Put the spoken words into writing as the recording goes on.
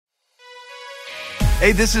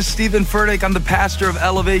Hey, this is Stephen Furtick. I'm the pastor of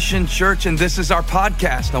Elevation Church, and this is our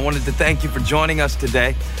podcast. I wanted to thank you for joining us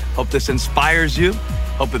today. Hope this inspires you.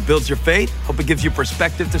 Hope it builds your faith. Hope it gives you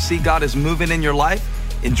perspective to see God is moving in your life.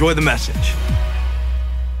 Enjoy the message.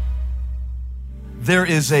 There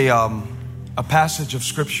is a passage of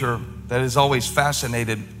scripture that has always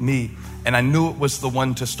fascinated me, and I knew it was the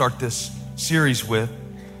one to start this series with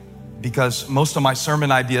because most of my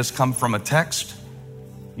sermon ideas come from a text,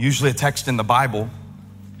 usually a text in the Bible.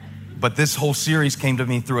 But this whole series came to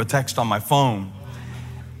me through a text on my phone.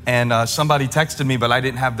 And somebody texted me, but I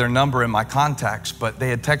didn't have their number in my contacts. But they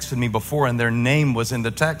had texted me before, and their name was in the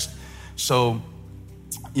text. So,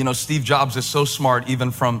 you know, Steve Jobs is so smart, even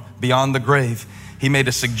from beyond the grave. He made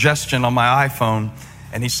a suggestion on my iPhone,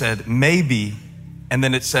 and he said, maybe, and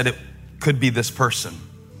then it said it could be this person.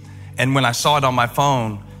 And when I saw it on my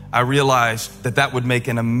phone, I realized that that would make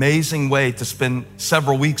an amazing way to spend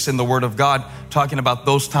several weeks in the Word of God talking about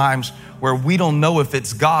those times where we don't know if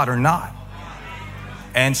it's God or not.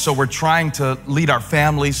 And so we're trying to lead our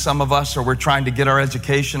families, some of us, or we're trying to get our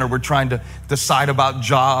education, or we're trying to decide about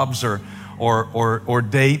jobs or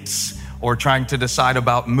dates, or trying to decide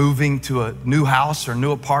about moving to a new house or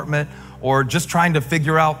new apartment, or just trying to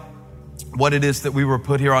figure out what it is that we were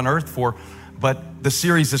put here on earth for. But the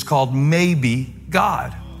series is called Maybe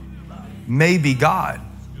God. Maybe God.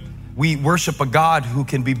 We worship a God who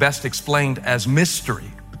can be best explained as mystery.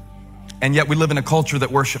 And yet we live in a culture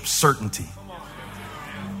that worships certainty.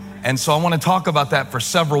 And so I want to talk about that for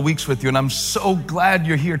several weeks with you. And I'm so glad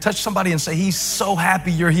you're here. Touch somebody and say, he's so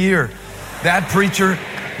happy you're here. That preacher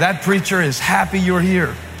is happy you're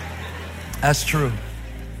here. That's true.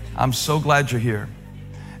 I'm so glad you're here.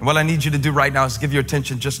 And what I need you to do right now is give your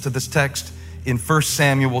attention just to this text in 1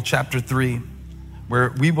 Samuel chapter 3.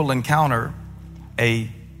 Where we will encounter a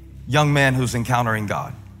young man who's encountering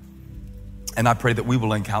God. And I pray that we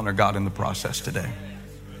will encounter God in the process today.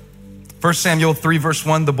 1 Samuel 3 verse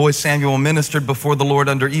 1, the boy Samuel ministered before the Lord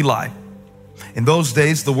under Eli. In those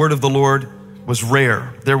days, the word of the Lord was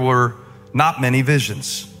rare. There were not many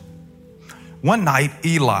visions. One night,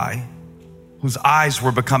 Eli, whose eyes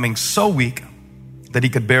were becoming so weak that he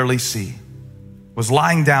could barely see, was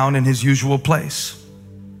lying down in his usual place.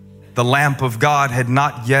 The lamp of God had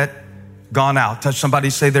not yet gone out. Touch somebody,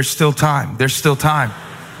 say, there's still time. There's still time.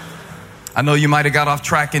 I know you might have got off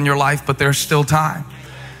track in your life, but there's still time.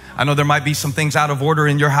 I know there might be some things out of order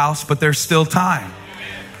in your house, but there's still time.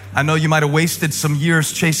 I know you might have wasted some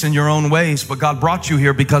years chasing your own ways, but God brought you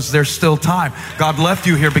here because there's still time. God left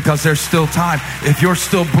you here because there's still time. If you're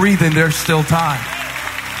still breathing, there's still time.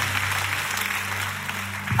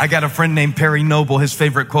 I got a friend named Perry Noble. His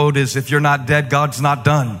favorite quote is, if you're not dead, God's not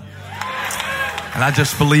done. And I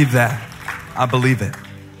just believe that. I believe it.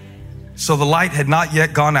 So the light had not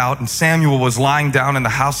yet gone out, and Samuel was lying down in the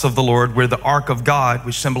house of the Lord where the ark of God,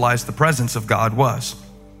 which symbolized the presence of God, was.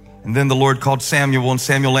 And then the Lord called Samuel, and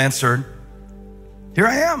Samuel answered, here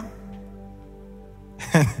I am.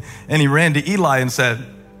 And he ran to Eli and said,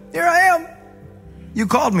 here I am. You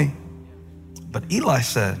called me. But Eli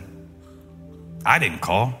said, I didn't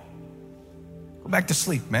call. Go back to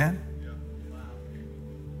sleep, man.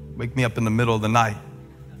 Wake me up in the middle of the night.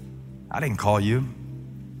 I didn't call you.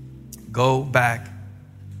 Go back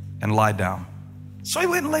and lie down. So he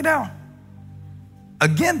went and lay down.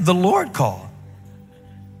 Again, the Lord called,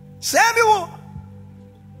 Samuel.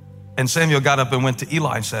 And Samuel got up and went to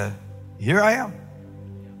Eli and said, here I am.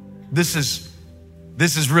 This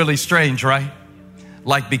is really strange, right?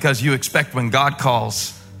 Like, because you expect when God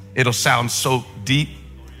calls, it'll sound so deep,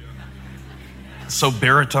 so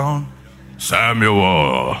baritone.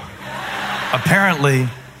 Samuel. Apparently,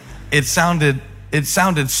 it sounded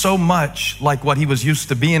so much like what he was used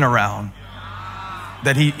to being around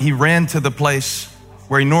that he ran to the place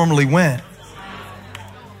where he normally went.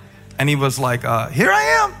 And he was like, here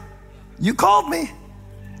I am. You called me.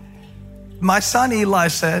 My son Eli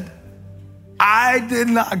said, I did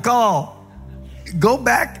not call. Go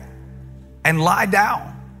back and lie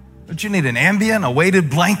down. Don't you need an Ambien, a weighted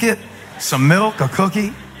blanket, some milk, a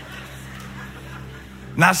cookie?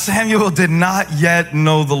 Now Samuel did not yet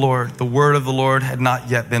know the Lord. The word of the Lord had not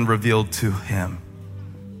yet been revealed to him.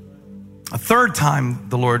 A third time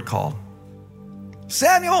the Lord called,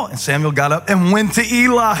 Samuel. And Samuel got up and went to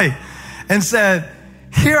Eli and said,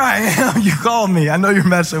 here I am. You called me. I know you're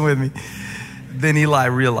messing with me. Then Eli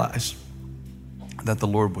realized that the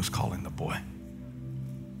Lord was calling the boy.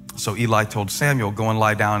 So Eli told Samuel, go and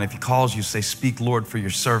lie down. If he calls you, say, speak, Lord, for your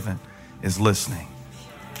servant is listening.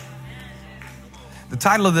 The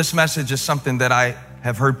title of this message is something that I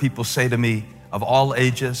have heard people say to me of all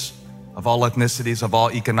ages, of all ethnicities, of all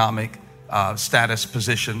economic status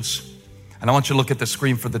positions. And I want you to look at the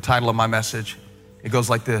screen for the title of my message. It goes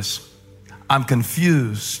like this: I'm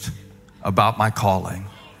confused about my calling.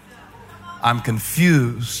 I'm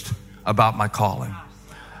confused about my calling.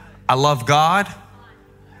 I love God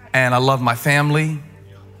and I love my family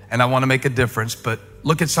and I want to make a difference, but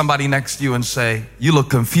look at somebody next to you and say, you look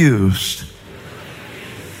confused.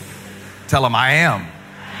 Tell them, I am.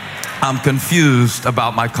 I'm confused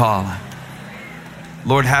about my calling.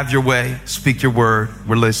 Lord, have your way. Speak your word.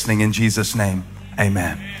 We're listening in Jesus' name.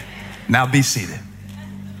 Amen. Now be seated.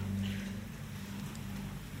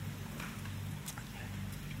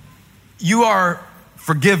 You are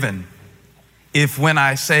forgiven if when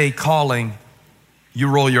I say calling, you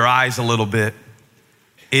roll your eyes a little bit.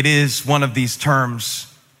 It is one of these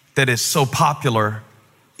terms that is so popular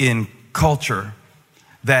in culture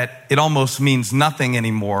that it almost means nothing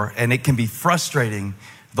anymore, and it can be frustrating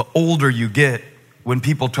the older you get when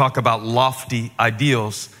people talk about lofty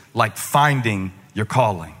ideals like finding your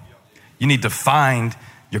calling. You need to find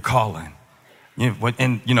your calling.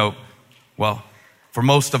 Well, for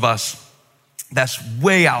most of us, that's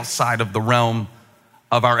way outside of the realm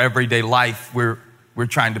of our everyday life. We're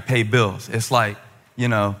trying to pay bills. It's like, you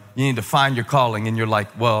need to find your calling, and you're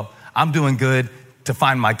like, well, I'm doing good to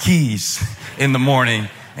find my keys in the morning,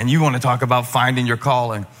 and you want to talk about finding your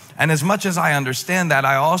calling. And as much as I understand that,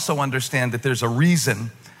 I also understand that there's a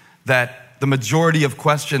reason that the majority of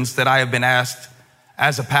questions that I have been asked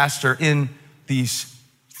as a pastor in these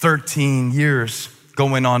 13 years,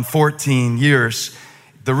 going on 14 years,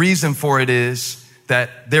 the reason for it is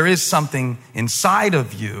that there is something inside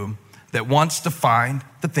of you that wants to find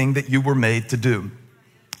the thing that you were made to do.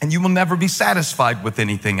 And you will never be satisfied with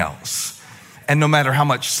anything else. And no matter how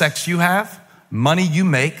much sex you have, money you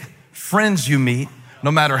make, friends you meet, no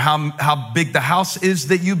matter how big the house is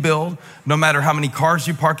that you build, no matter how many cars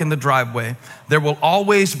you park in the driveway, there will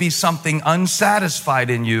always be something unsatisfied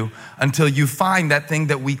in you until you find that thing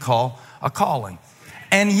that we call a calling.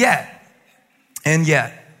 And yet,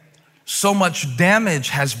 so much damage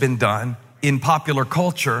has been done in popular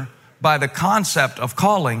culture by the concept of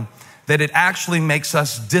calling that it actually makes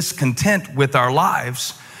us discontent with our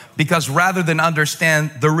lives, because rather than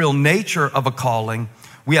understand the real nature of a calling,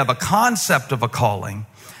 we have a concept of a calling,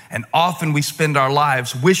 and often we spend our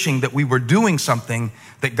lives wishing that we were doing something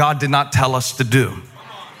that God did not tell us to do.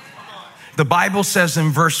 The Bible says in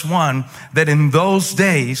verse 1 that in those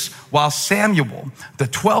days, while Samuel, the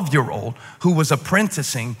 12-year-old who was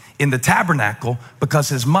apprenticing in the tabernacle because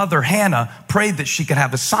his mother Hannah prayed that she could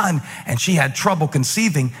have a son and she had trouble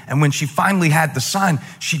conceiving, and when she finally had the son,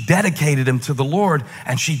 she dedicated him to the Lord,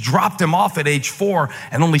 and she dropped him off at age 4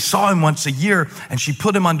 and only saw him once a year, and she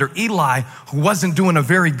put him under Eli, who wasn't doing a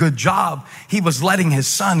very good job. He was letting his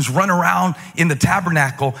sons run around in the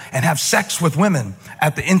tabernacle and have sex with women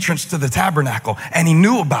at the entrance to the tabernacle, and he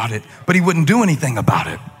knew about it, but he wouldn't do anything about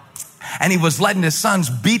it. And he was letting his sons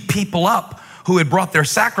beat people up who had brought their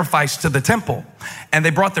sacrifice to the temple, and they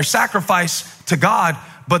brought their sacrifice to God,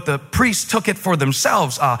 but the priests took it for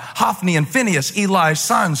themselves. Hophni and Phinehas, Eli's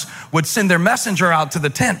sons, would send their messenger out to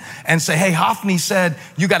the tent and say, hey, Hophni said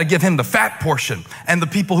you got to give him the fat portion. And the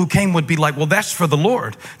people who came would be like, well, that's for the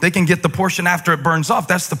Lord. They can get the portion after it burns off.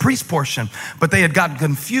 That's the priest portion. But they had gotten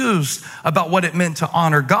confused about what it meant to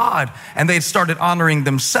honor God, and they had started honoring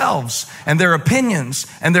themselves and their opinions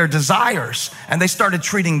and their desires, and they started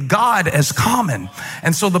treating God as common.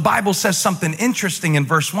 And so the Bible says something interesting in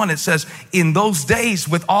verse 1. It says, in those days,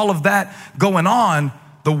 with all of that going on,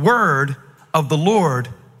 the word of the Lord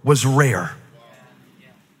was rare.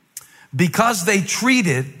 Because they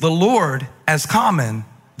treated the Lord as common,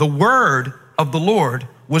 the word of the Lord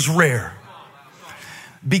was rare.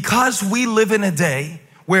 Because we live in a day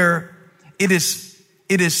where it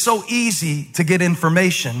is so easy to get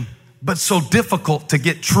information, but so difficult to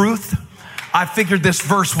get truth, I figured this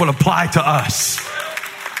verse would apply to us.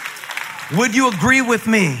 Would you agree with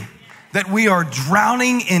me that we are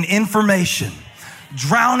drowning in information,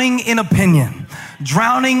 drowning in opinion,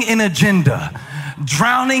 drowning in agenda,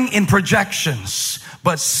 drowning in projections,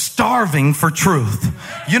 but starving for truth?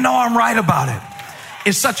 You know I'm right about it.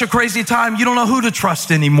 It's such a crazy time. You don't know who to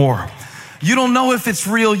trust anymore. You don't know if it's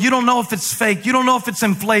real. You don't know if it's fake. You don't know if it's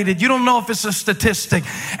inflated. You don't know if it's a statistic.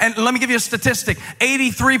 And let me give you a statistic.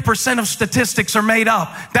 83% of statistics are made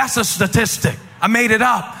up. That's a statistic. I made it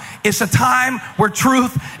up. It's a time where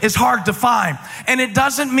truth is hard to find. And it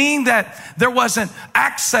doesn't mean that there wasn't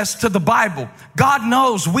access to the Bible. God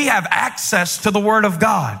knows we have access to the Word of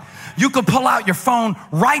God. You could pull out your phone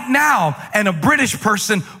right now and a British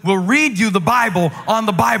person will read you the Bible on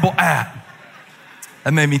the Bible app.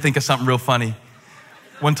 That made me think of something real funny.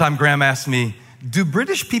 One time Graham asked me, do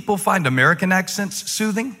British people find American accents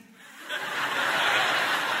soothing?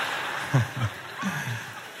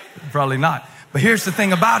 Probably not. But here's the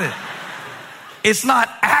thing about it. It's not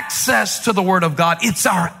access to the Word of God. It's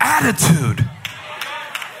our attitude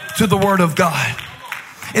to the Word of God.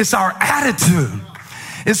 It's our attitude.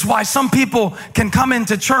 It's why some people can come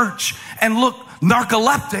into church and look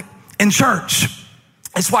narcoleptic in church.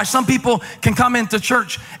 It's why some people can come into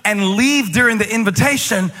church and leave during the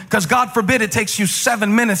invitation because God forbid it takes you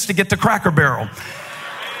 7 minutes to get to Cracker Barrel.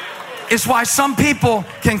 It's why some people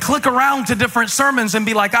can click around to different sermons and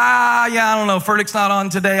be like, I don't know, Furtick's not on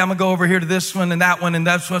today. I'm going to go over here to this one and that one and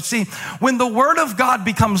that's what. See, when the Word of God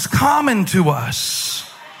becomes common to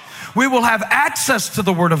us, we will have access to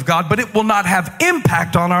the Word of God, but it will not have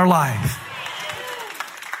impact on our life.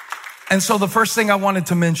 And so the first thing I wanted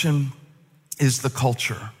to mention is the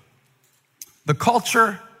culture. The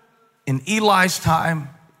culture in Eli's time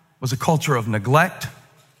was a culture of neglect,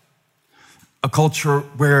 a culture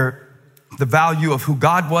where the value of who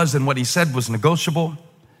God was and what he said was negotiable.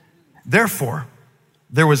 Therefore,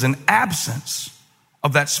 there was an absence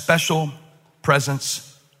of that special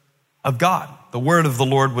presence of God. The word of the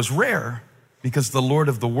Lord was rare because the Lord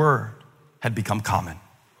of the word had become common.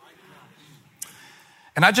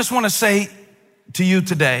 And I just want to say to you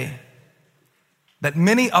today that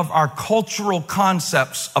many of our cultural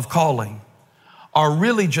concepts of calling are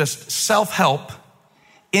really just self-help,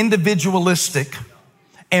 individualistic,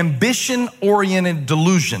 ambition-oriented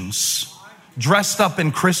delusions dressed up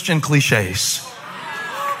in Christian cliches.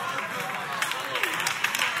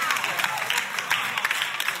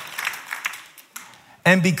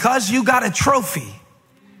 And because you got a trophy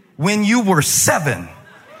when you were 7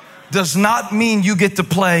 does not mean you get to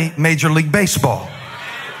play Major League Baseball.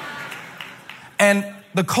 And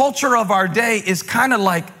the culture of our day is kind of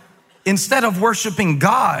like, instead of worshiping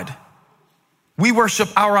God, we worship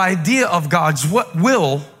our idea of God's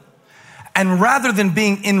will, and rather than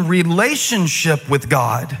being in relationship with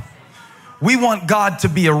God, we want God to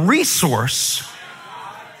be a resource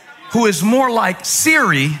who is more like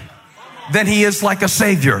Siri than he is like a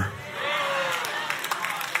savior.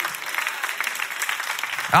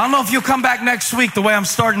 I don't know if you'll come back next week the way I'm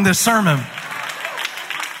starting this sermon,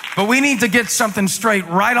 but we need to get something straight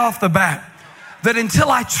right off the bat, that until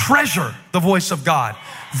I treasure the voice of God,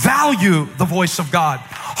 value the voice of God,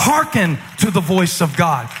 hearken to the voice of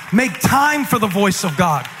God, make time for the voice of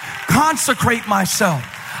God, consecrate myself.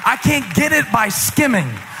 I can't get it by skimming.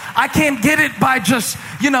 I can't get it by just,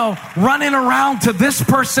 running around to this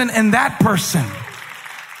person and that person.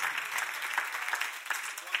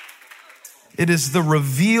 It is the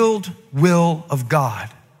revealed will of God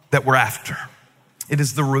that we're after. It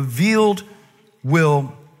is the revealed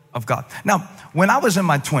will of God. Now, when I was in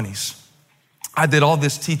my 20s, I did all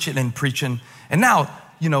this teaching and preaching. And now,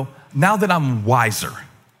 now that I'm wiser,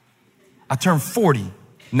 I turn 40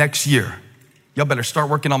 next year. Y'all better start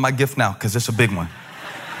working on my gift now because it's a big one.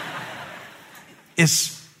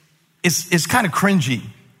 It's kind of cringy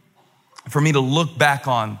for me to look back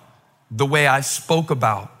on the way I spoke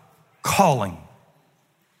about calling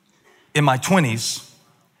in my 20s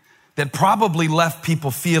that probably left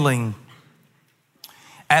people feeling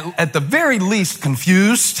at the very least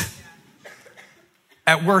confused,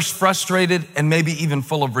 at worst frustrated, and maybe even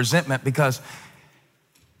full of resentment, because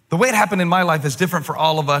the way it happened in my life is different for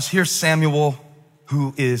all of us. Here's Samuel,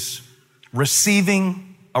 who is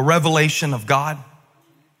receiving a revelation of God.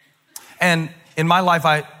 And in my life,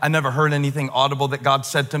 I never heard anything audible that God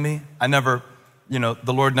said to me. I never,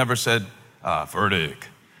 the Lord never said, Furtick,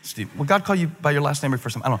 Steve. Will God call you by your last name or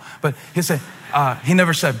first name? I don't know. But he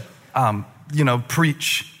never said,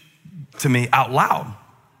 preach to me out loud.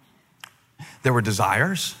 There were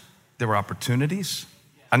desires. There were opportunities.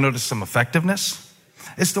 I noticed some effectiveness.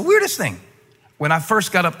 It's the weirdest thing. When I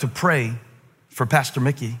first got up to pray for Pastor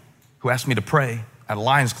Mickey, who asked me to pray at a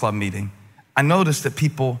Lions Club meeting, I noticed that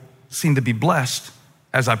people seemed to be blessed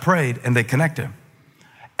as I prayed and they connected.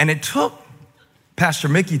 And it took Pastor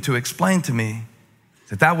Mickey to explain to me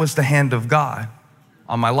that that was the hand of God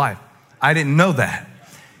on my life. I didn't know that.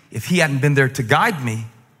 If he hadn't been there to guide me,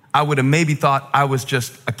 I would have maybe thought I was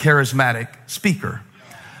just a charismatic speaker.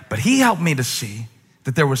 But he helped me to see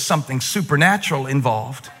that there was something supernatural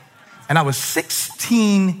involved. And I was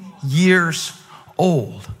 16 years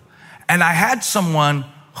old. And I had someone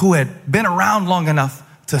who had been around long enough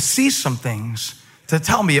to see some things to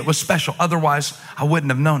tell me it was special. Otherwise, I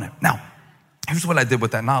wouldn't have known it. Now, here's what I did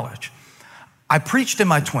with that knowledge. I preached in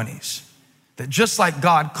my 20s that just like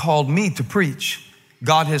God called me to preach,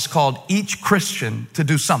 God has called each Christian to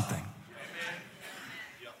do something.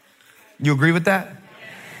 You agree with that?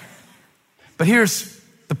 But here's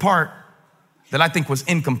the part that I think was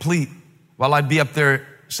incomplete while I'd be up there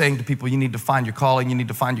saying to people, you need to find your calling, you need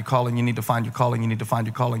to find your calling, you need to find your calling, you need to find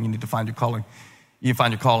your calling, you need to find your calling, you need to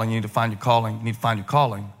find your calling, you need to find your calling, you need to find your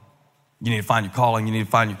calling, you need to find your calling, you need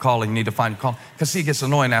to find your calling, you need to find your calling. Because see, it gets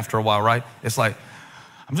annoying after a while, right? It's like,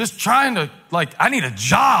 I'm just trying to, I need a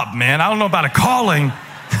job, man. I don't know about a calling.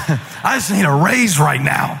 I just need a raise right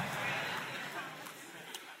now.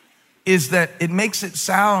 Is that it makes it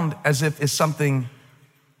sound as if it's something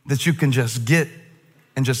that you can just get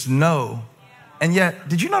and just know. And yet,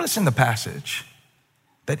 did you notice in the passage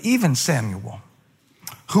that even Samuel,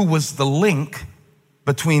 who was the link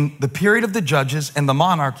between the period of the judges and the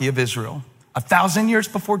monarchy of Israel, 1,000 years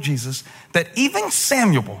before Jesus, that even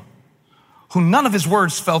Samuel, who none of his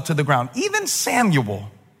words fell to the ground, even Samuel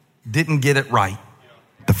didn't get it right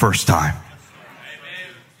the first time.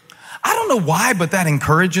 I don't know why, but that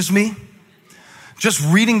encourages me. Just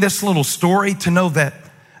reading this little story to know that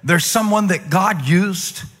there's someone that God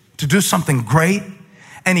used to do something great,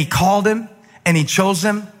 and he called him and he chose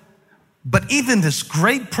him. But even this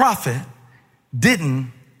great prophet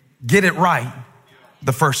didn't get it right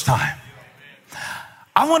the first time.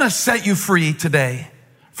 I want to set you free today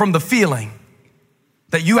from the feeling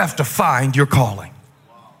that you have to find your calling.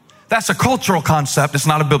 That's a cultural concept. It's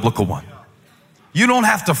not a biblical one. You don't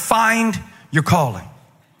have to find your calling.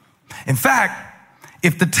 In fact,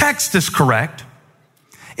 if the text is correct,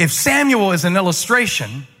 if Samuel is an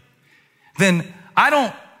illustration, then I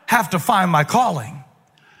don't have to find my calling.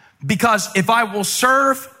 Because if I will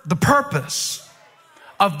serve the purpose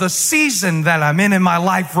of the season that I'm in my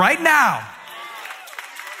life right now,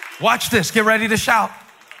 watch this, get ready to shout.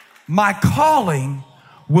 My calling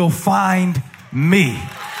will find me.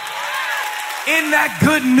 Isn't that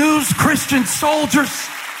good news, Christian soldiers?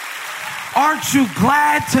 Aren't you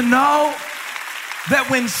glad to know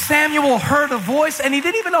that when Samuel heard a voice, and he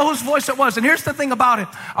didn't even know whose voice it was. And here's the thing about it.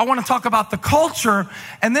 I want to talk about the culture,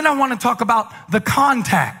 and then I want to talk about the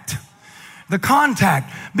contact. The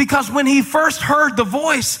contact. Because when he first heard the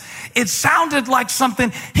voice, it sounded like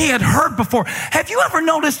something he had heard before. Have you ever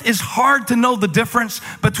noticed it's hard to know the difference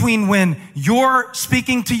between when you're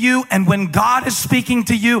speaking to you and when God is speaking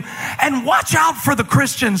to you? And watch out for the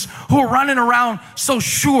Christians who are running around so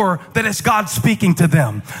sure that it's God speaking to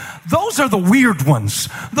them. Those are the weird ones.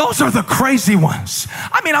 Those are the crazy ones.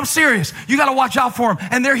 I mean, I'm serious. You got to watch out for them.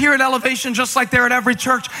 And they're here at Elevation just like they're at every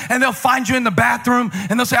church. And they'll find you in the bathroom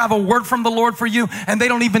and they'll say, I have a word from the Lord for you. And they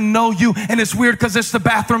don't even know you. And it's weird because it's the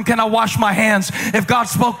bathroom. Can I wash my hands? If God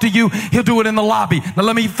spoke to you, he'll do it in the lobby. Now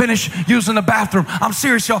let me finish using the bathroom. I'm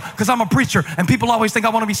serious, y'all, because I'm a preacher. And people always think I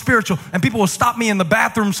want to be spiritual. And people will stop me in the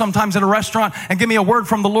bathroom sometimes at a restaurant and give me a word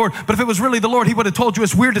from the Lord. But if it was really the Lord, he would have told you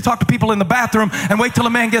it's weird to talk to people in the bathroom and wait till a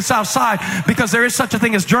man gets outside, because there is such a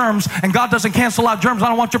thing as germs, and God doesn't cancel out germs. I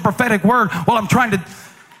don't want your prophetic word while I'm trying to.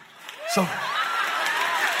 So,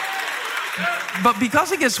 but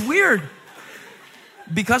because it gets weird,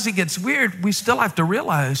 we still have to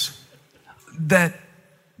realize that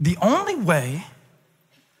the only way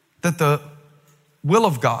that the will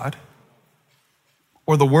of God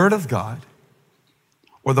or the word of God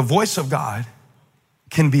or the voice of God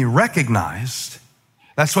can be recognized,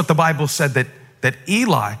 that's what the Bible said that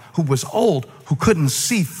Eli, who was old, who couldn't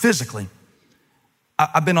see physically.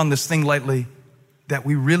 I've been on this thing lately that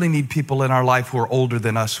we really need people in our life who are older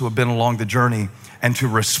than us, who have been along the journey, and to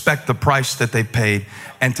respect the price that they paid,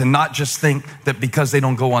 and to not just think that because they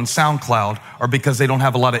don't go on SoundCloud or because they don't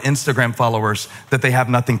have a lot of Instagram followers that they have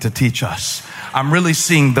nothing to teach us. I'm really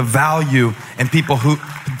seeing the value in people who,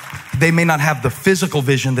 they may not have the physical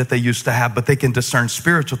vision that they used to have, but they can discern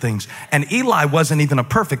spiritual things. And Eli wasn't even a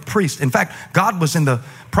perfect priest. In fact, God was in the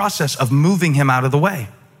process of moving him out of the way.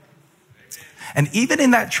 And even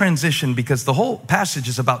in that transition, because the whole passage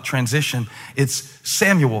is about transition, it's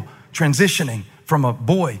Samuel transitioning from a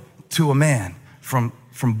boy to a man, from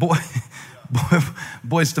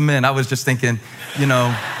boys to men. I was just thinking,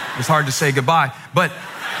 it's hard to say goodbye. But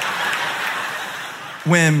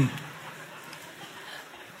when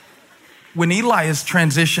Eli is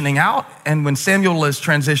transitioning out and when Samuel is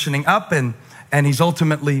transitioning up and he's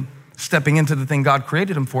ultimately stepping into the thing God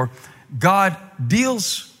created him for, God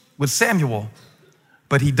deals with Samuel,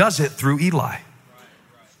 but he does it through Eli.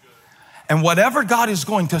 And whatever God is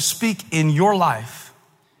going to speak in your life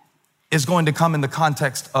is going to come in the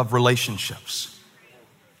context of relationships.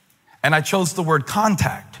 And I chose the word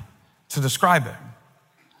contact to describe it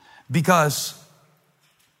because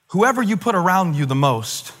whoever you put around you the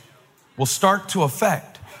most will start to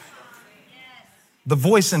affect the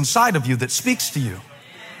voice inside of you that speaks to you.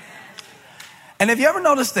 And have you ever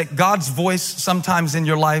noticed that God's voice sometimes in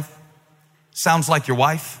your life sounds like your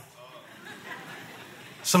wife.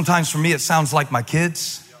 Sometimes for me, it sounds like my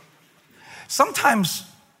kids. Sometimes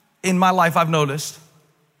in my life, I've noticed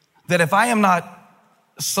that if I am not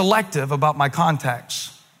selective about my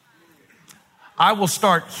contacts, I will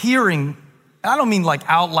start hearing, I don't mean like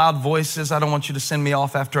out loud voices. I don't want you to send me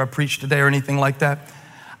off after I preach today or anything like that.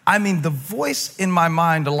 I mean the voice in my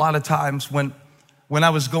mind a lot of times when I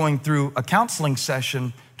was going through a counseling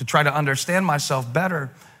session to try to understand myself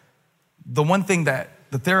better, the one thing that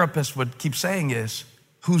the therapist would keep saying is,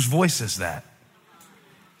 whose voice is that?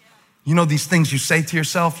 You know, these things you say to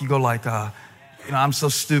yourself, you go like, I'm so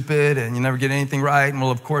stupid and you never get anything right. And well,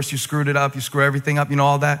 of course you screwed it up. You screw everything up,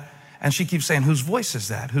 all that. And she keeps saying, whose voice is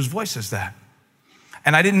that? Whose voice is that?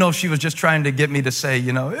 And I didn't know if she was just trying to get me to say,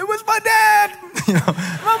 it was my dad,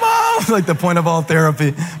 my mom, like the point of all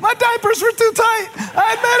therapy. My diapers were too tight.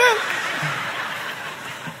 I admit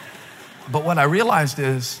it. But what I realized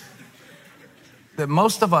is that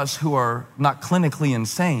most of us who are not clinically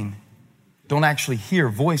insane don't actually hear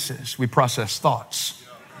voices. We process thoughts,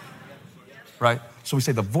 right? So we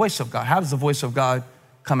say the voice of God. How does the voice of God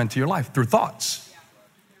come into your life? Through thoughts.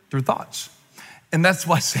 Through thoughts. And that's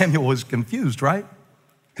why Samuel was confused, right?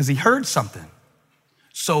 Because he heard something.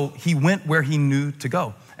 So he went where he knew to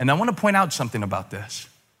go. And I want to point out something about this.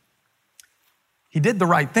 He did the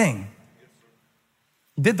right thing.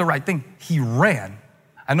 He did the right thing. He ran.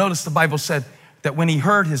 I noticed the Bible said that when he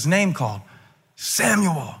heard his name called,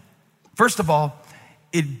 Samuel. First of all,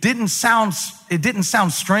 it didn't sound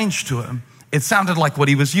strange to him. It sounded like what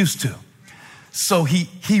he was used to. So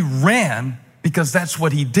he ran because that's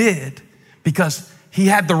what he did, because he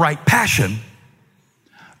had the right passion,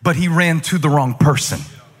 but he ran to the wrong person.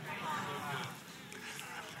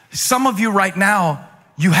 Some of you right now,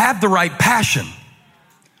 you have the right passion,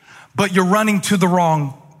 but you're running to the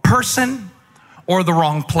wrong person or the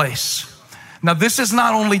wrong place. Now, this is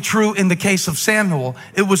not only true in the case of Samuel,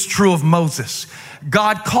 it was true of Moses.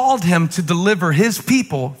 God called him to deliver his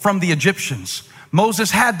people from the Egyptians.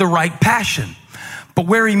 Moses had the right passion, but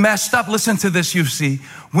where he messed up, listen to this, you see,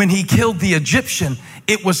 when he killed the Egyptian,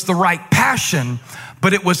 it was the right passion,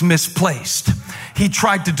 but it was misplaced. He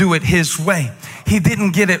tried to do it his way. He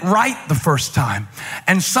didn't get it right the first time.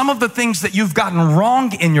 And some of the things that you've gotten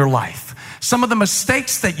wrong in your life, some of the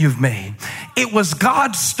mistakes that you've made, it was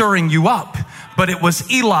God stirring you up, but it was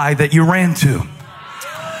Eli that you ran to.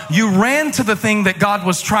 You ran to the thing that God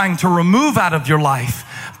was trying to remove out of your life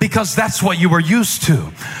because that's what you were used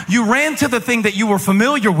to. You ran to the thing that you were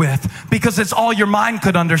familiar with because it's all your mind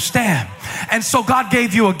could understand. And so God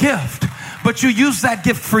gave you a gift, but you used that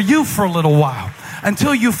gift for you for a little while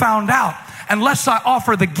until you found out, unless I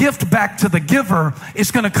offer the gift back to the giver,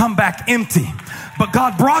 it's going to come back empty. But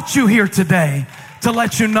God brought you here today to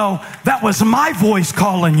let you know that was my voice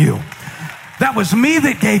calling you. That was me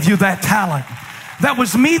that gave you that talent. That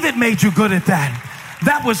was me that made you good at that.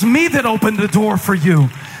 That was me that opened the door for you.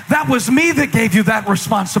 That was me that gave you that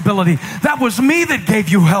responsibility. That was me that gave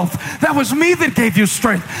you health. That was me that gave you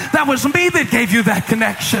strength. That was me that gave you that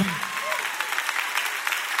connection.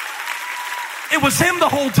 It was him the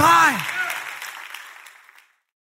whole time.